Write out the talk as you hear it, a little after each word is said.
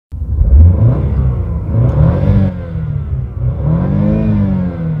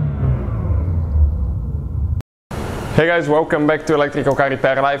Hey guys, welcome back to Electrical Car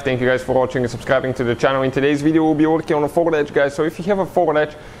Repair Live. Thank you guys for watching and subscribing to the channel. In today's video we'll be working on a Ford Edge, guys. So if you have a Ford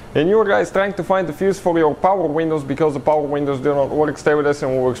Edge and you're guys trying to find the fuse for your power windows because the power windows do not work, stay with us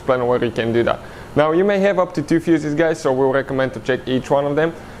and we'll explain where you can do that. Now you may have up to 2 fuses, guys, so we'll recommend to check each one of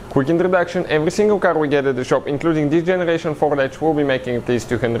them. Quick introduction: every single car we get at the shop, including this generation Ford Edge, will be making at least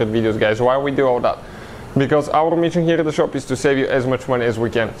 200 videos, guys. Why we do all that? Because our mission here at the shop is to save you as much money as we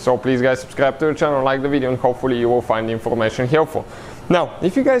can. So please guys, subscribe to the channel, like the video, and hopefully you will find the information helpful. Now,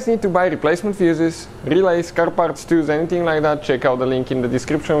 if you guys need to buy replacement fuses, relays, car parts, tools, anything like that, check out the link in the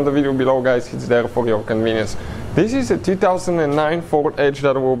description of the video below, guys. It's there for your convenience. This is a 2009 Ford Edge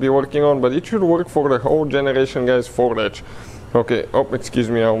that we'll be working on, but it should work for the whole generation, guys, Ford Edge. Okay, oh, excuse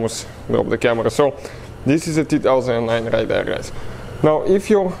me, I almost dropped the camera. So, this is a 2009 right there, guys. Now, if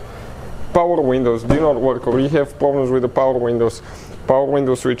your power windows do not work, or you have problems with the power window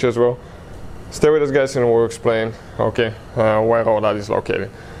switch as well, stay with us, guys, and we'll explain where all that is located,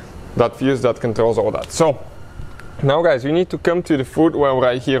 that fuse that controls all that. So now guys, you need to come to the footwell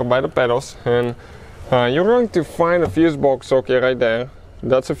right here by the pedals, and you're going to find a fuse box, right there.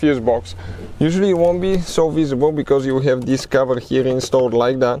 That's a fuse box. Usually it won't be so visible because you have this cover here installed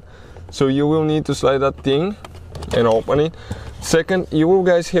like that, so you will need to slide that thing and open it. Second, you will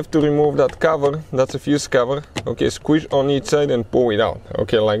guys have to remove that cover. That's a fuse cover. Okay, squish on each side and pull it out.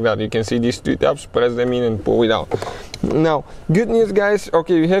 Okay, like that. You can see these 2 tabs, press them in and pull it out. Now, good news, guys.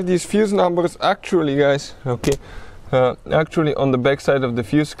 Okay, you have these fuse numbers actually, guys. Okay, actually on the back side of the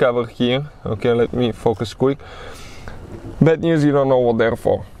fuse cover here. Okay, let me focus quick. Bad news, you don't know what they're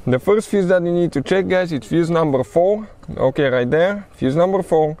for. The first fuse that you need to check, guys, it's fuse number 4. Okay, right there, fuse number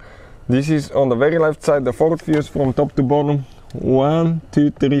 4. This is on the very left side, the 4th fuse from top to bottom. 1,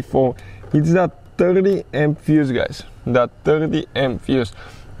 2, 3, 4. It's that 30 amp fuse, guys. That 30 amp fuse.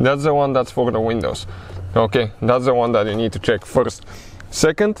 That's the one that's for the windows. Okay, that's the one that you need to check first.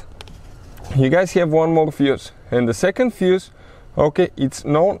 Second, you guys have one more fuse, and the second fuse, okay, it's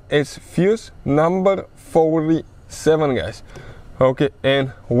known as fuse number 47, guys. Okay,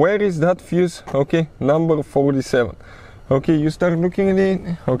 and where is that fuse? Okay, number 47. Okay, you start looking at it,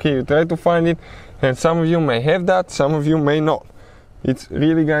 okay, you try to find it, and some of you may have that, some of you may not. It's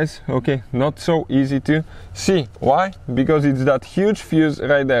really, guys, okay, not so easy to see. Why? Because it's that huge fuse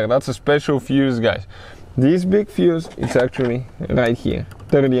right there. That's a special fuse, guys. This big fuse, it's actually right here,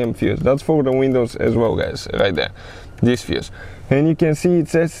 30 amp fuse. That's for the windows as well, guys, right there, this fuse. And you can see it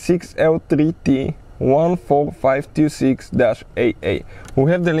says 6L3T 14526-AA.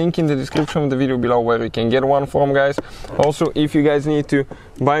 We have the link in the description of the video below where you can get one from, guys. Also, if you guys need to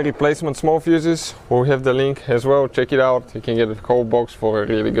buy replacement small fuses, we have the link as well. Check it out. You can get a whole box for a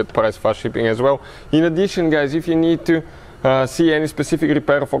really good price, fast shipping as well. In addition, guys, if you need to see any specific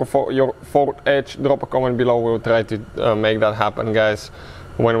repair for your Ford Edge, drop a comment below. We'll try to make that happen, guys,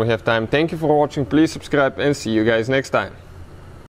 when we have time. Thank you for watching. Please subscribe and see you guys next time.